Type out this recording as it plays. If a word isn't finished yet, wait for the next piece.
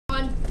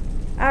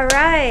All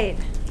right.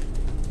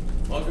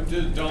 Welcome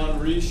to the Dawn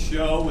Reese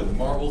Show with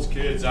Marbles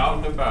Kids Out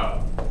and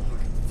About.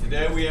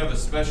 Today we have a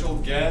special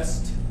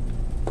guest,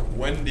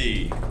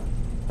 Wendy.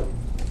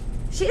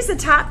 She's the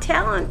top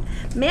talent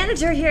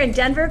manager here in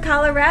Denver,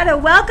 Colorado.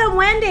 Welcome,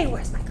 Wendy.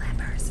 Where's my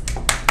clappers?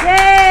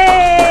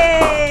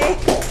 Yay!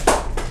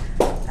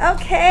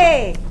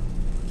 Okay.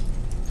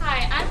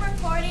 Hi, I'm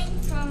reporting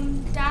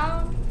from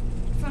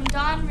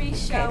Dawn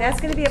Reese Show. Okay, that's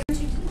going to be a...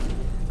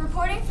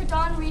 Reporting for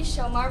Dawn Reese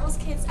Show, Marbles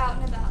Kids Out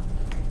and About.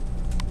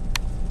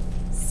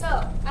 So,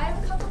 I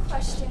have a couple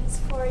questions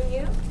for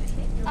you.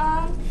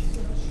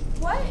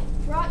 What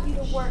brought you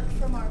to work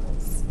for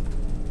Marbles?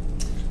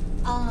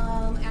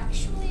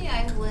 Actually,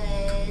 I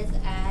was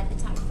at a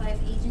top 5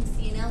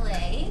 agency in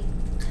LA,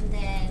 and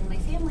then my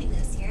family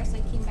lives here, so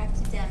I came back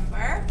to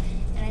Denver,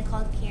 and I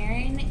called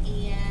Karen,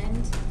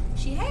 and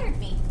she hired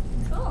me.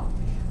 Cool.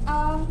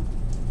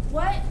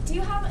 Do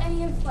you have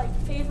any of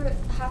favorite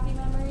happy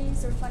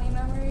memories or funny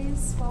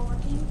memories while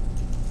working?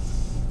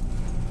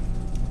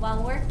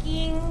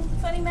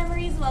 Funny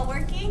memories while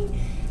working.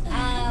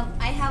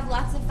 I have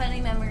lots of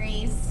funny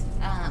memories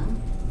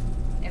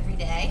every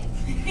day.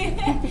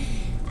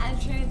 I'm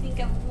trying to think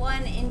of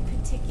one in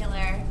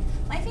particular.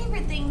 My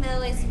favorite thing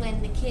though is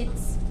when the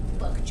kids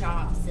book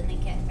jobs and they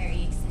get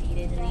very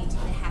excited and they do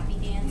the happy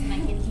dance and I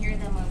can hear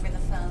them over the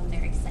phone,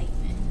 their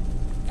excitement.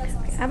 That's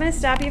awesome. I'm going to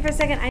stop you for a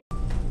second.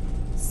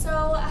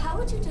 So, how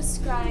would you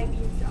describe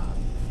your job?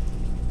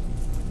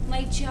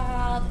 My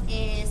job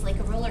is like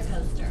a roller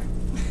coaster.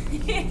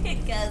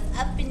 It goes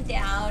up and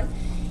down.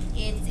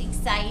 It's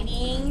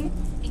exciting.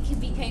 It can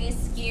be kind of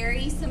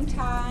scary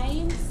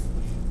sometimes.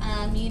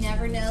 You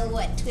never know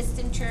what twist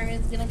and turn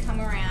is going to come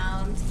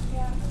around.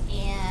 Yeah.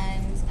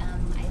 And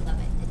I love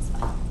it. It's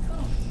fun.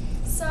 Cool.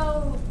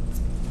 So,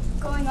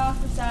 going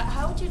off of that,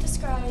 how would you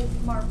describe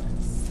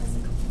Marbles as a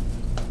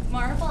company?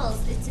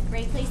 Marbles, it's a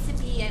great place to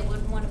be. I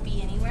wouldn't want to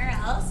be anywhere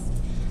else.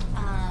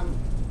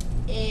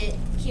 It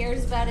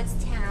cares about its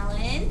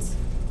talent.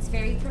 It's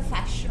very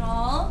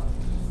professional.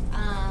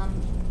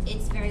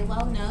 It's very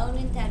well known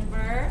in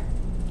Denver,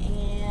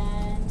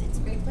 and it's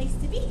a great place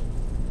to be.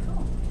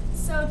 Cool.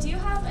 So, do you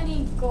have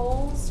any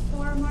goals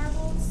for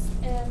Marbles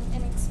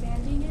in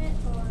expanding it,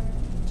 or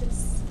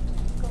just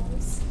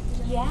goals?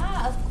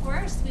 Yeah, of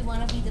course. We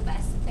want to be the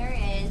best that there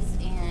is,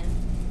 and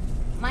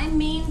my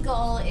main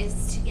goal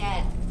is to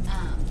get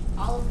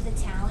all of the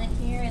talent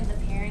here and the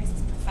parents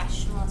as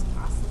professional as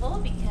possible,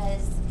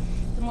 because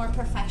the more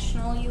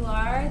professional you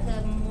are,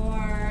 the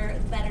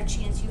better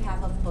chance you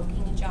have of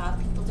booking a job.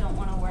 People don't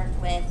want to work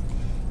with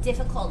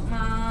difficult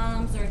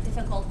moms or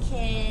difficult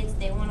kids.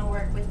 They want to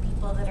work with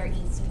people that are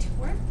easy to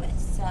work with.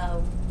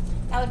 So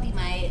that would be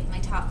my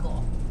top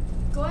goal.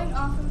 Going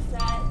off of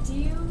that, do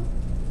you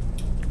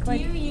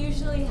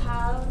usually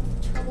have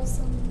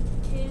troublesome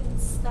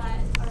kids that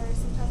are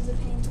sometimes a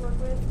pain to work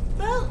with?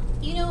 Well,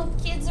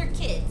 kids are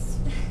kids,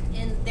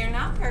 and they're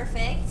not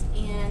perfect,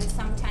 and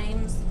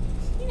sometimes,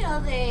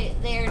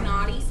 they're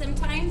naughty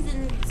sometimes,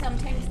 and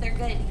sometimes they're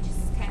good. You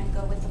just kind of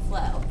go with the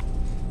flow.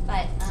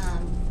 But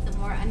the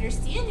more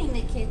understanding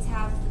that kids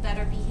have, the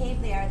better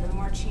behaved they are, the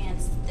more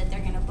chance that they're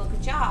going to book a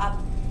job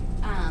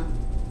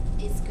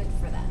is good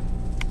for them.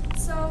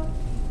 So,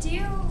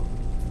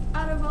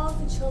 out of all of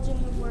the children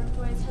you've worked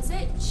with, has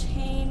it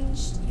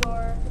changed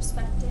your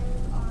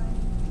perspective on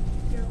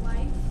your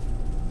life?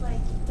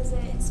 Does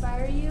it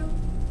inspire you?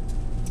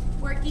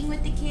 Working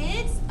with the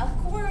kids, of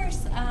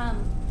course.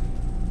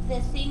 The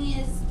thing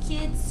is,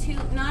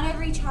 not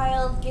every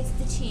child gets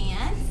the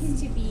chance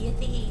to be at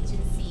the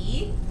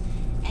agency,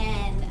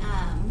 and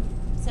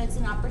so it's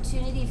an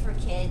opportunity for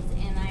kids,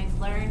 and I've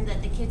learned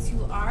that the kids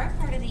who are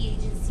part of the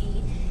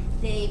agency,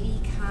 they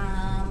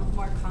become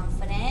more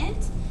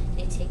confident,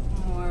 they take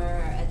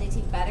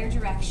better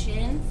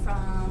direction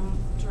from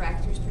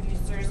directors,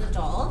 producers,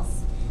 adults.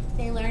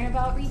 They learn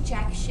about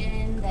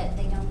rejection, that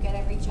they don't get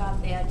every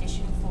job they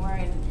audition for,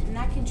 and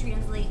that can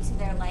translate to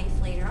their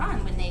life later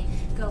on when they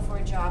go for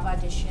a job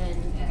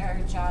audition or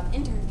a job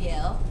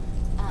interview,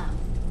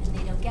 and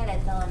they don't get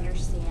it, they'll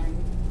understand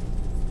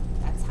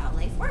that's how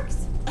life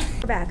works.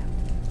 We're back.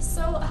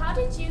 So, how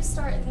did you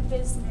start in the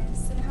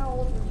business, and how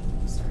old were you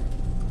when you started?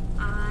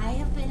 I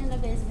have been in the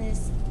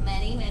business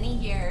many, many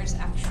years,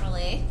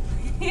 actually.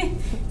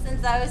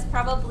 Since I was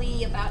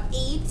probably about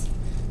 8.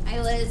 I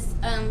was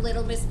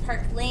Little Miss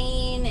Park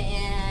Lane,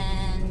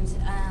 and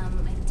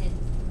I did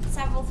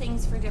several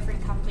things for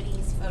different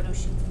companies, photo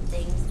shoots and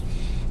things.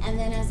 And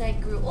then as I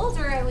grew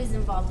older, I was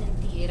involved in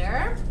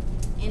theater.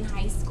 In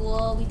high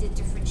school, we did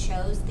different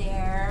shows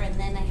there, and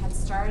then I had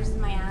stars in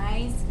my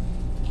eyes,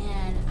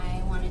 and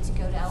I wanted to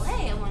go to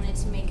LA. I wanted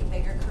to make a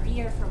bigger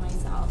career for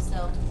myself.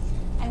 So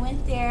I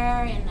went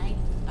there, and I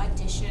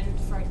auditioned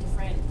for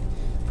different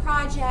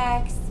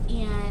projects,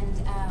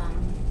 and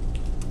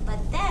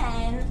but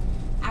then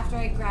after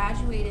I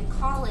graduated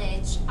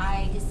college,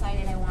 I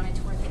decided I wanted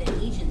to work at an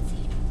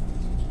agency,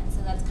 and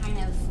so that's kind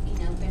of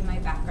been my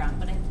background.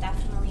 But I've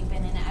definitely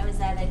been in it.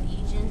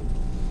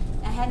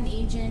 I had an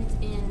agent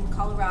in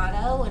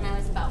Colorado when I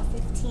was about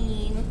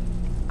 15.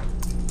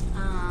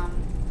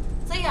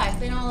 So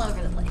all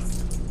over the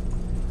place.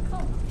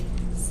 Cool.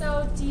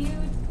 So, do you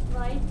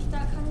like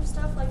that kind of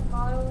stuff, like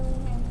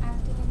modeling and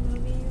acting in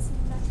movies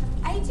and that kind of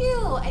thing? I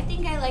do. I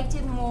think I liked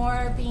it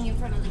more being in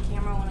front of the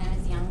camera when I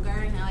was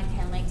younger. Now I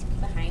kind of like to be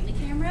behind the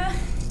camera.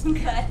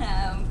 But,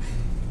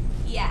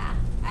 yeah,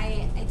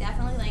 I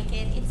definitely like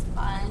it. It's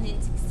fun.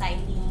 It's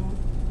exciting.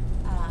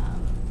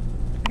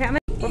 Okay,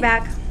 we're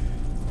back.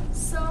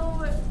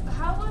 So,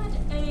 how would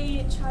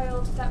a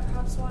child that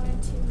perhaps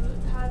wanted to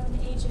have an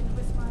agent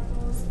with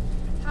marbles,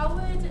 how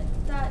would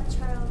that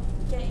child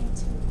get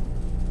into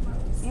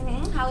marbles?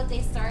 How would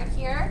they start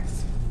here?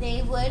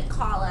 They would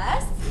call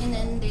us, and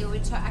then they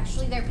would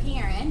actually their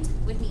parent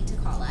would need to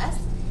call us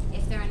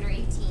if they're under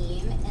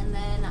 18, and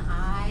then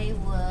I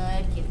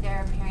would give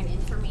their parent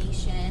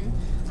information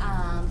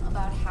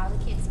about how the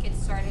kids get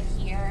started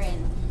here.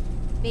 And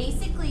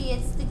basically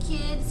it's the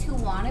kids who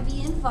want to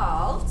be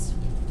involved,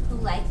 who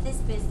like this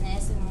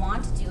business and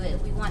want to do it.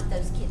 We want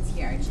those kids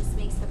here. It just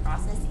makes the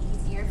process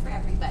easier for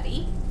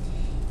everybody.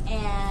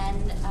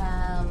 And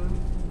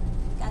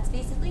that's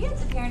basically it.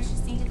 The parents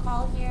just need to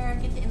call here,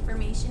 get the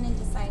information, and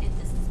decide if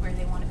this is where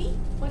they want to be.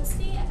 What's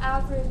the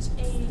average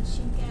age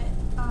you get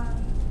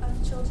of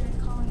children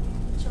calling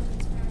in,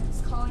 children's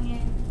parents calling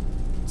in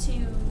to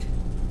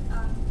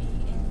be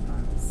in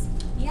marbles?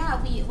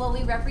 Yeah, we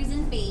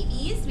represent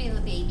babies. We have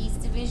a babies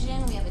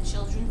division, we have a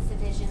children's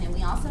division, and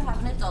we also have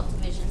an adult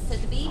division. So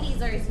the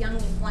babies are as young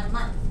as 1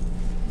 month.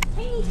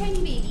 Tiny, tiny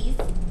babies.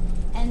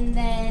 And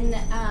then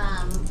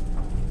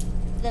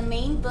the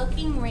main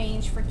booking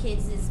range for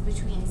kids is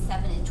between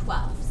 7 and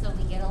 12. So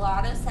we get a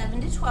lot of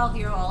 7 to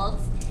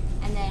 12-year-olds,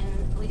 and then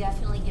we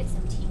definitely get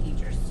some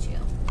teenagers too.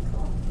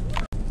 Cool.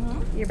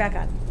 You're back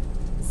on.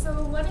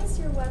 So what is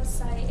your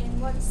website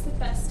and what's the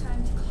best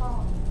time to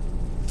call?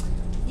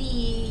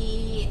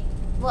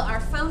 Our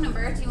phone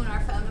number, do you want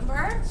our phone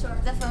number? Sure.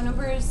 The phone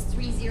number is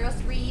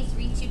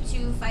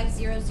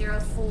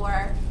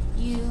 303-322-5004.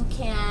 You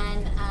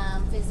can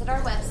visit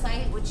our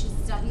website, which is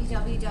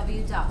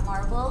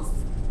www.marbles,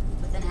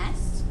 with an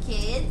S,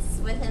 kids,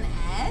 with an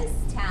S,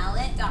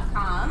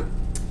 talent.com.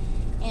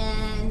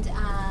 And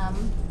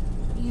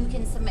you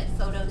can submit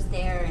photos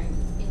there and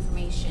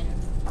information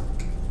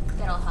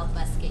that'll help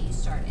us get you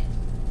started.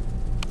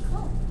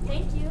 Cool.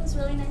 Thank you. It was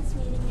really nice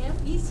meeting you.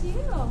 You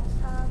too.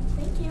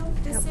 Thank you.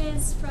 This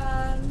is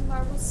from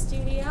Marble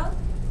Studio,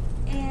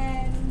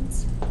 and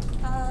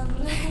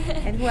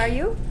And who are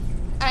you?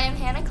 I am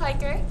Hannah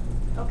Kleiker,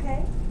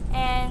 Okay.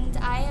 and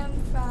I am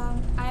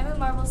a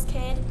Marbles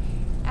kid,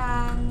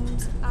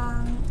 and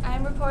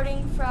I'm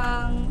reporting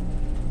from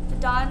the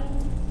Dawn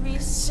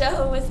Reese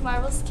Show with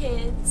Marbles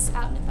Kids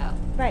out and about.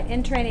 Right,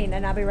 in training,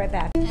 and I'll be right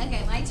back.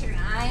 Okay, my turn.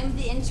 I'm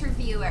the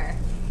interviewer.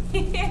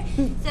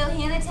 So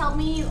Hannah, tell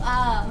me,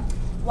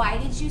 why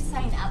did you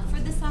sign up for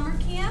the summer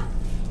camp,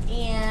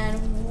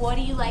 and what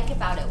do you like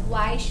about it?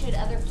 Why should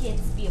other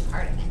kids be a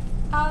part of it?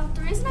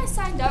 The reason I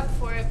signed up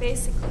for it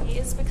basically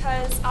is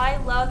because I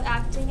love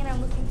acting and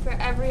I'm looking for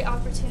every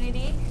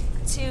opportunity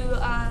to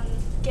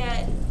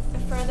get a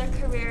further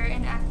career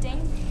in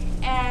acting.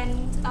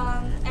 And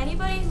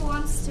anybody who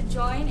wants to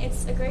join,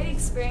 it's a great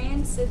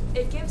experience.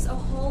 It gives a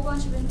whole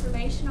bunch of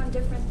information on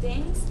different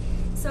things.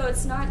 So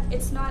it's not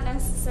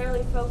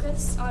necessarily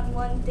focused on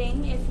one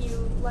thing if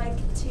you like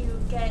to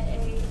get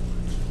a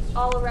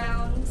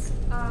all-around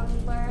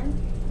learn.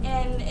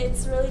 And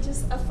it's really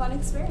just a fun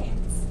experience.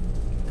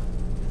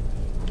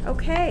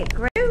 Okay,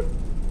 great.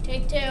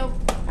 Take two. All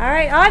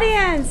right,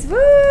 audience. Woo,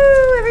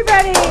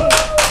 everybody.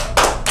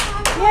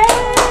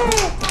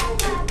 Yay.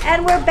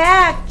 And we're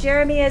back.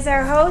 Jeremy is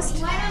our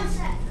host.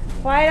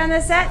 Quiet on the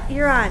set.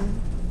 You're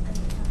on.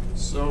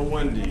 So,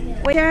 Wendy.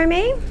 Wait,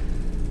 Jeremy?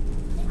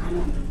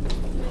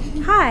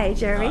 Hi,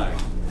 Jeremy.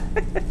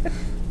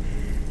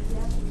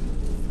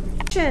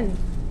 Hi.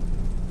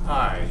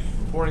 Hi.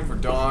 Reporting for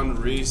Dawn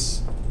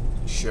Reese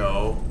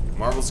Show,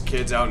 Marvel's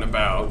Kids Out and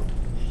About,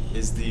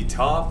 is the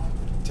top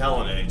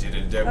talent agent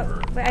in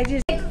Denver. Wait, I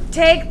just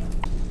take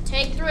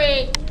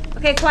three.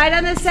 Okay, quiet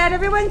on the set.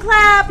 Everyone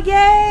clap.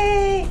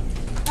 Yay.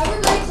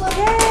 Everybody clap.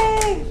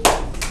 Yay.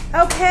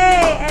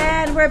 Okay,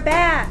 and we're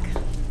back.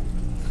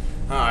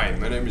 Hi,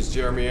 my name is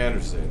Jeremy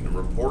Anderson. I'm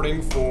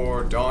reporting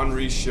for Dawn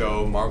Reese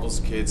Show, Marvel's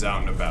Kids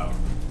Out and About.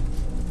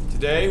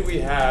 Today we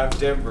have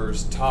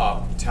Denver's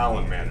top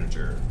talent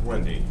manager,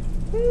 Wendy.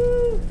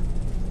 Woo.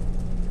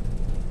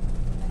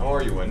 How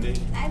are you,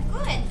 Wendy? I'm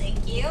good,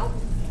 thank you.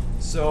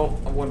 So,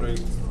 I'm wondering,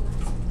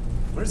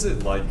 what is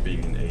it like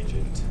being an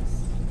agent?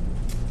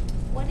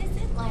 What is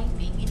it like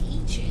being an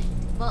agent?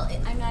 Well,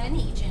 I'm not an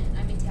agent,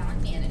 I'm a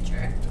talent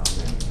manager. Talent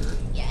manager.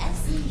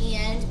 Yes,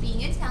 and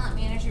being a talent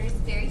manager is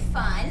very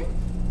fun.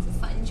 It's a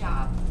fun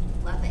job.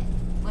 Love it.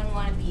 Wouldn't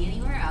want to be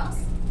anywhere else.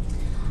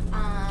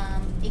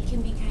 It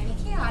can be kind of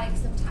chaotic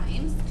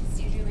sometimes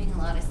because you're doing a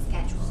lot of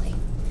scheduling.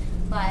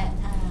 But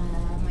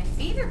my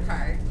favorite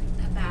part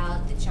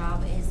about the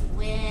job is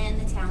when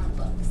the talent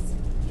books.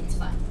 It's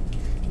fun.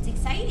 It's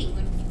exciting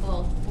when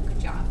people book a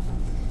job.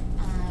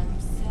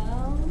 So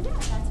yeah,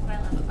 that's what I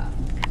love about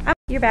it.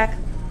 You're back.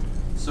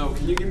 So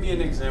can you give me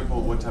an example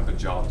of what type of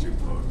jobs you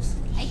post?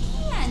 I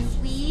can.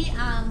 We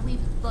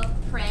book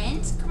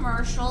print,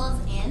 commercials,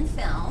 and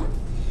film.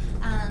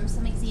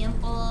 Some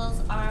examples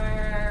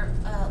are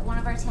one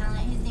of our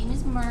talent. His name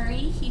is Murray.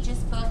 He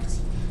just booked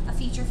a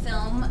feature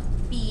film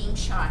being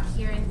shot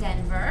here in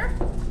Denver.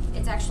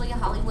 It's actually a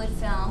Hollywood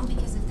film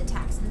because of the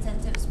tax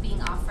incentives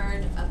being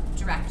offered. A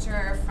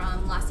director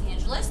from Los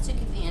Angeles took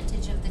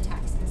advantage of the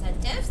tax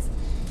incentives,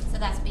 so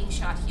that's being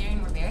shot here,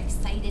 and we're very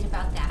excited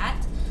about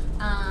that.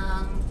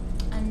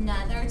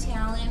 Another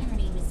talent, her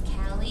name is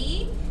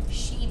Kelly.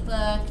 She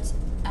booked,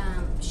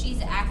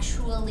 she's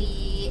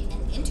actually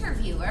an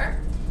interviewer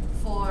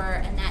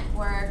for a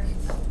network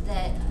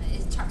that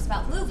talks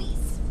about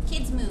movies,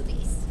 kids'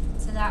 movies.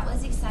 So that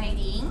was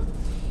exciting.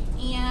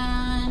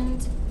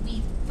 And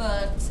we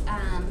booked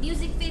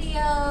music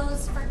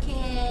videos for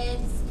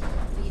kids.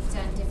 We've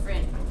done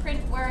different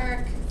print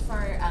work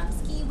for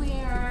ski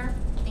wear,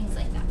 things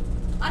like that.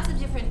 Lots of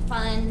different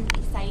fun,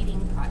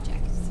 exciting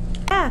projects.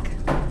 Back.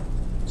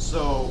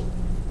 So,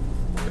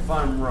 if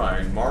I'm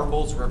right,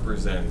 marbles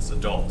represents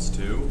adults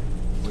too?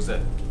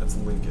 That's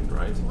Lincoln,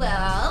 right?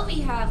 Well,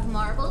 we have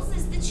marbles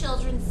is the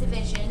children's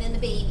division and the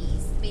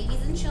babies.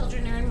 Babies and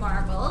children are in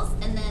marbles,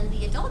 and then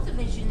the adult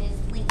division is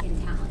Lincoln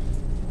Talent.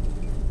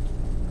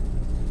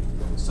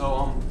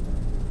 So,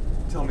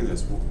 tell me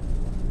this.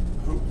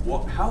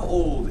 How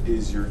old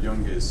is your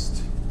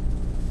youngest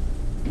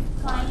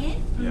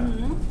Client? Yeah.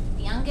 Mm-hmm.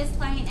 The youngest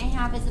client I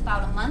have is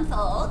about a month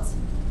old.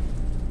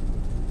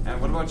 And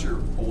what about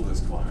your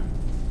oldest client?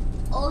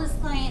 Oldest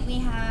client we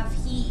have,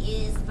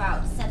 he is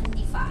about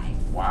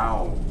 75.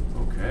 Wow.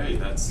 Okay,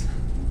 that's...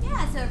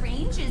 Yeah, so it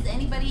ranges.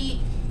 Anybody,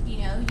 you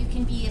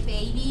can be a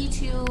baby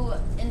to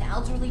an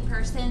elderly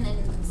person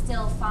and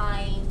still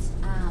find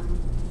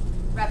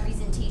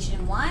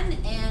representation one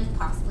and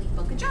possibly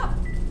book a job.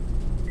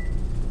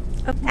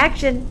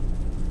 Action.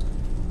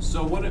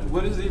 So what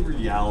is the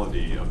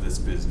reality of this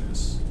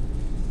business?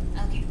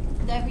 Okay.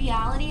 The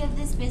reality of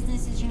this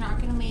business is you're not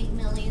going to make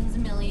millions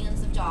and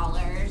millions of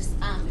dollars.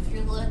 If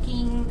you're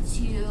looking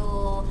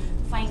to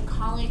find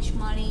college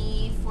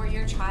money for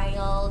your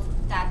child,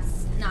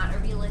 that's not a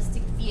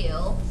realistic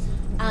view.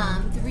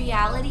 The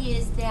reality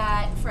is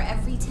that for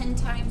every 10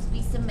 times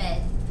we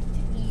submit,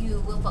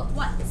 you will book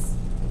once.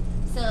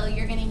 So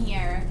you're going to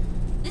hear,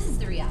 this is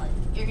the reality.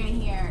 You're going to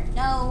hear,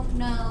 no,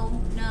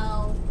 no,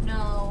 no,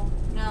 no,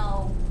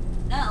 no,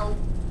 no,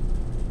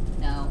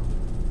 no.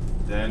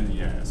 Then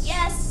yes.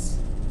 Yes.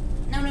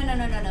 No, no, no,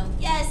 no, no, no.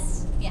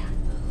 Yes. Yeah.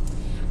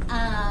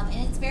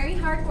 And it's very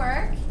hard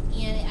work,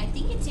 and I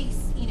think it takes,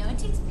 it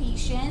takes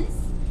patience,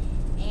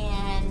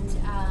 and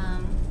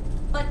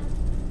but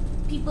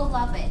people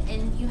love it,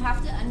 and you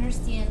have to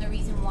understand the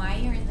reason why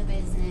you're in the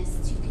business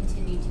to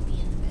continue to be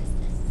in the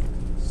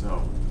business.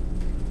 So,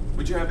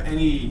 would you have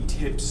any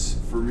tips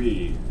for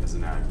me as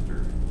an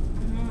actor?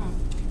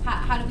 Mm-hmm.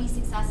 How to be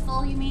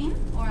successful, you mean?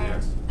 Or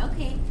Yes.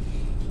 Okay.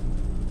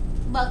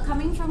 Well,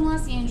 coming from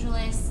Los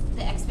Angeles,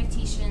 the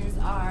expectations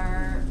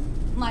are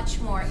much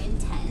more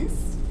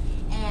intense,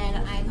 and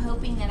I'm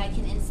hoping that I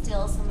can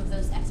instill some of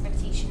those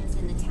expectations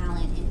in the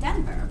talent in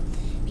Denver,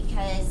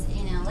 because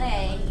in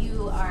LA,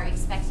 you are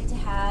expected to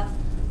have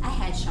a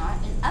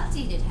headshot, an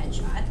updated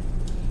headshot.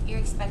 You're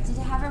expected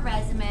to have a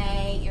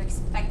resume, you're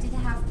expected to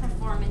have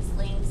performance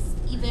links,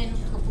 even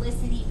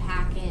publicity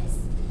packets,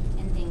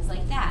 and things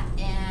like that.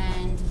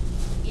 And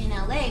in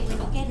LA, when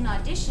you get an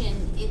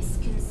audition, it's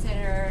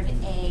considered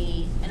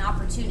an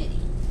opportunity,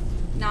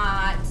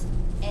 not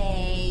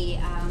a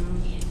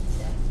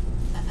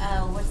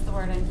what's the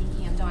word I'm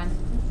thinking of, Dawn?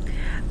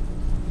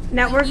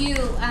 Network.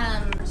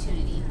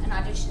 Opportunity. An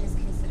audition is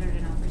considered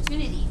an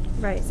opportunity.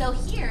 Right. So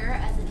here,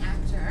 as an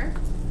actor,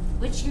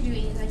 which you're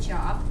doing a good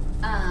job,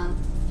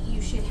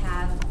 you should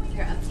have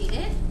your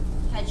updated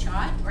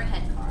headshot or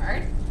head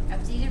card,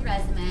 updated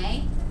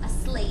resume, a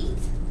slate,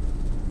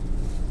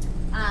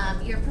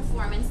 your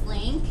performance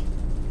link,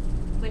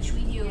 which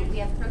we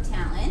have Pro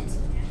Talent,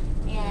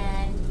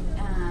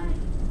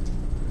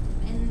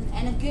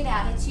 and a good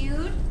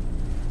attitude,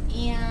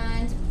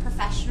 and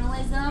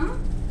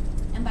professionalism.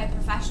 And by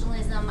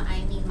professionalism,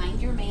 I mean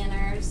mind your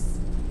manners,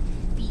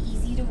 be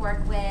easy to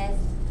work with,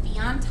 be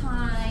on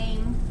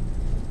time.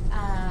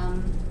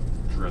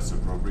 Dress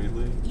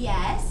appropriately?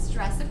 Yes,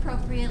 dress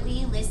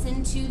appropriately,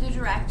 listen to the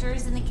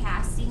directors and the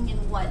casting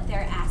and what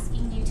they're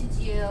asking you to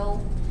do,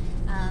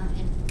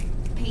 and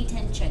pay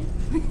attention.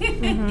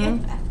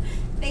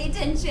 Mm-hmm. Pay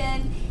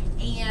attention,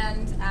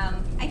 and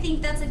I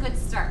think that's a good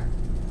start.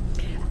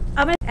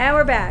 And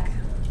we're back.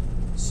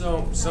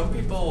 So, some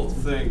people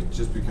think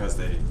just because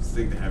they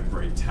think they have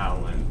great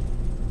talent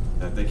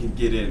that they can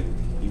get in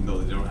even though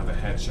they don't have a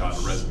headshot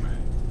or resume.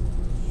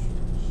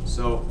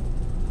 So,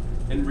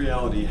 in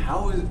reality,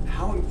 how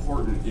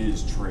important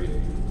is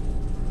training?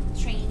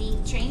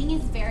 Training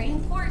is very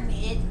important.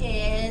 It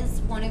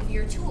is one of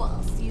your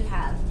tools. You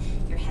have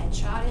your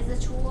headshot is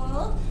a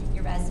tool,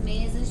 your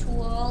resume is a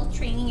tool,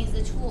 training is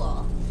a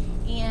tool.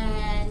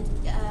 And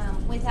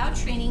without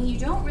training, you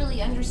don't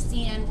really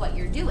understand what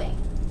you're doing.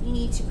 you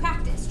need to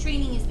practice.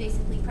 Training is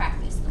basically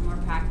practice. The more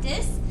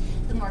practice,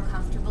 the more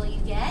comfortable you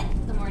get,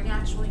 the more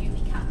natural you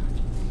become.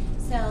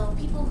 So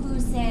people who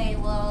say,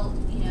 well,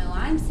 you know,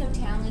 I'm so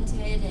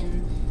talented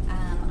and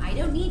I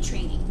don't need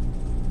training,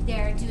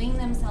 they're doing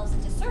themselves a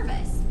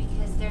disservice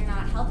because they're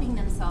not helping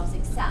themselves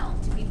excel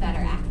to be better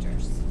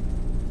actors.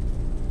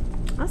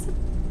 Awesome.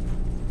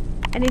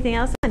 Anything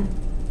else?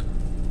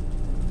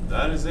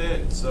 That is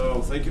it.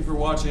 So thank you for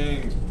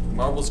watching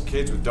Marvel's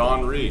Kids with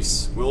Dawn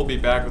Reese. We'll be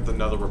back with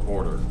another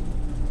reporter.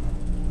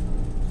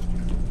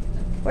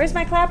 Where's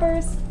my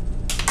clappers?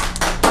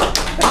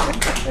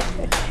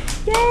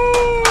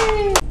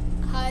 Yay!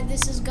 Hi,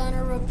 this is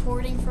Gunnar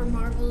reporting for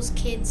Marvel's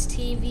Kids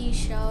TV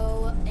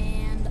show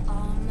and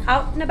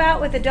Out and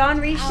about with the Dawn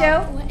Reese Show.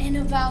 Out and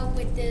about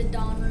with the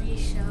Dawn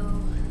Reese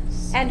Show.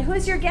 And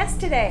who's your guest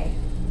today?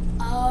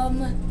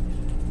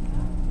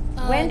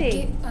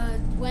 Wendy.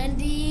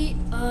 Wendy.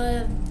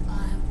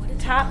 What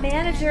is Top her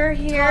manager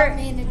name? here. Top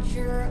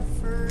manager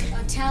for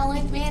a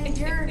talent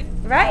manager.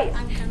 Right.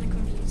 I'm kind of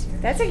confused here.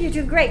 That's it. You're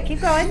doing great.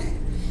 Keep going.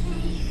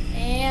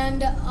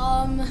 And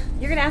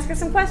You're gonna ask her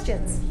some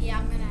questions. yeah,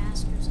 I'm gonna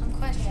ask her some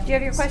questions. Do you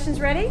have your questions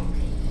ready?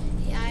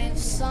 Yeah, I have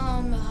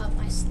some up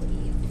my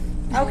sleeve.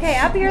 Okay,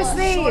 up your Well,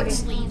 sleeve. Short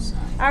sleeves.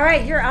 All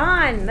right, you're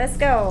on. Let's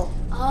go.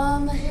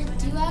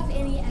 Do you have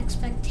any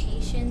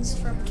expectations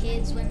from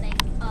kids when they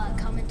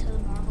come into the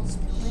Marvels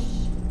building?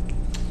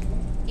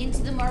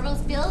 Into the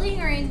Marvels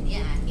building, or you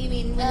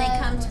mean when they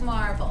come to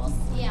Marvels?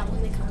 Yeah,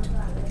 when they come to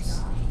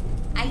Marvels.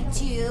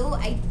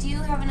 I do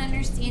have an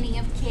understanding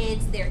of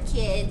kids. They're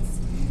kids,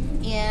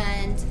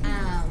 and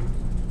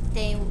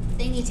they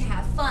need to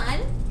have fun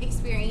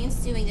experience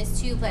doing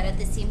this too. But at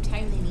the same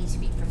time, they need to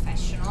be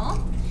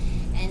professional.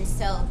 And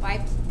so,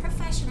 by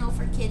professional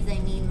for kids, I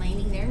mean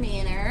minding their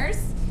manners.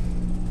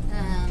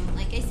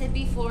 Like I said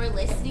before,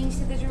 listening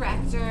to the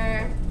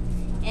director,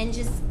 and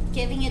just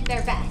giving it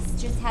their best.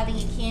 Just having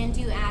a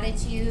can-do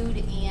attitude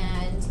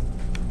and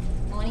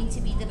wanting to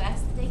be the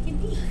best that they can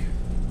be.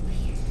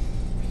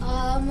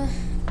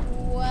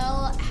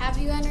 Well, have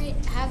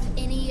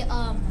any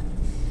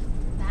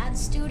bad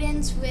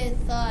students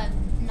with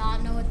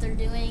not know what they're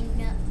doing,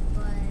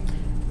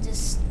 but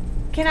just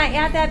Can I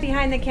add that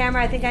behind the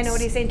camera? I think I know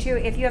what he's saying too.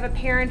 If you have a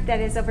parent that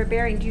is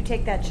overbearing, do you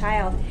take that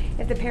child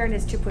if the parent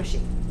is too pushy?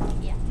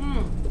 yeah.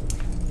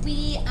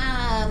 We,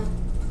 I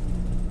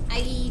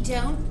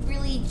don't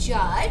really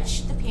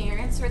judge the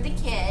parents or the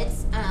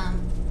kids,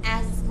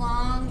 as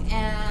long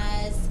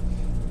as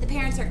the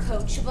parents are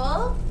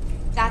coachable.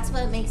 That's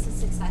what makes a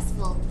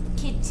successful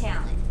kid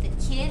talent. The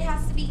kid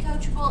has to be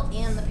coachable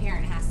and the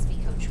parent has to be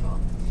coachable.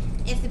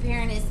 If the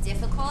parent is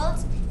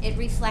difficult, it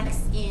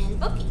reflects in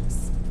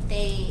bookings.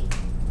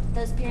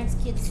 Those parents'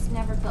 kids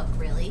never book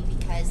really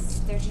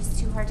because they're just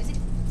too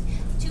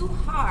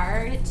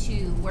hard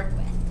to work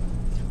with.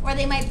 Or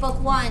they might book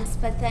once,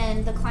 but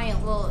then the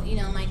client will,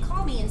 might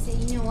call me and say,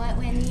 you know what,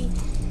 Wendy,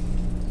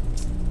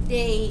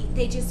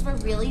 they just were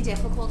really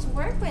difficult to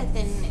work with,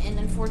 and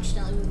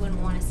unfortunately we wouldn't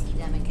want to see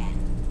them again.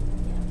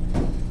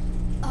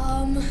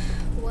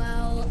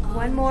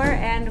 One more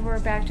and we're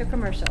back to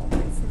commercial.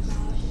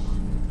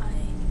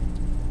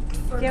 I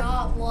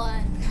forgot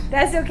one.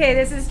 That's okay.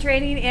 This is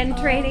training and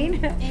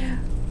training. And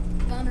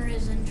Gunnar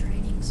is in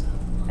training, so.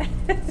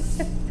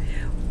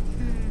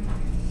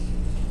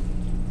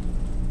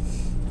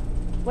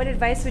 What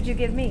advice would you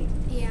give me?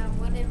 Yeah,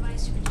 what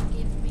advice would you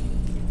give me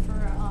for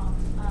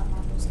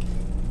Marvel's Kid?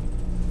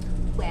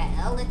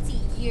 Well, let's see.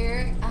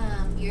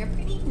 You're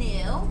pretty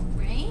new,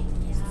 right?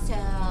 Yeah. So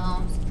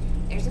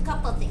there's a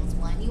couple of things.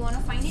 One, you want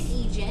to find an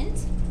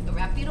agent, a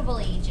reputable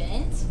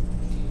agent,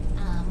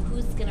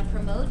 who's going to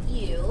promote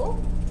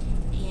you.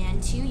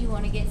 And two, you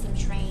want to get some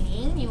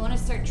training. You want to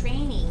start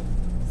training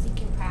so you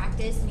can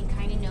practice and you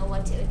kind of know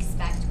what to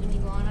expect when you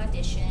go on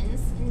auditions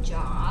and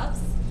jobs.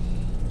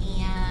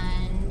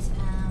 And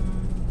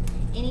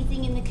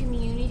anything in the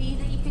community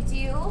that you could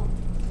do,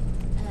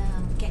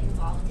 get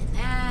involved in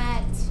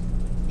that.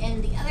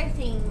 And the other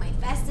thing, my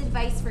best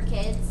advice for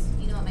kids,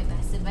 you know what my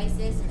best advice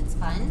is, and it's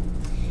fun,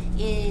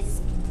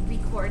 is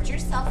record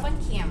yourself on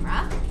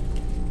camera,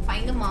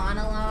 find a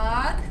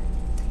monologue,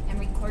 and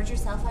record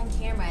yourself on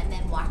camera, and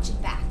then watch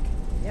it back.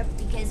 Yep.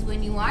 Because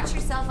when you watch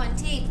yourself on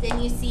tape, then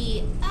you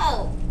see,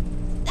 oh,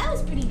 that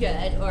was pretty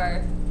good,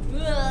 or,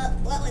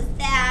 what was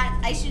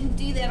that? I shouldn't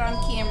do that on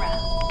camera.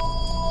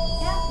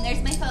 Yeah,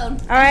 there's my phone.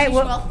 All right,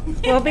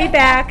 we'll be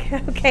back.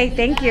 Okay,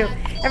 thank you.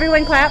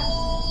 Everyone clap.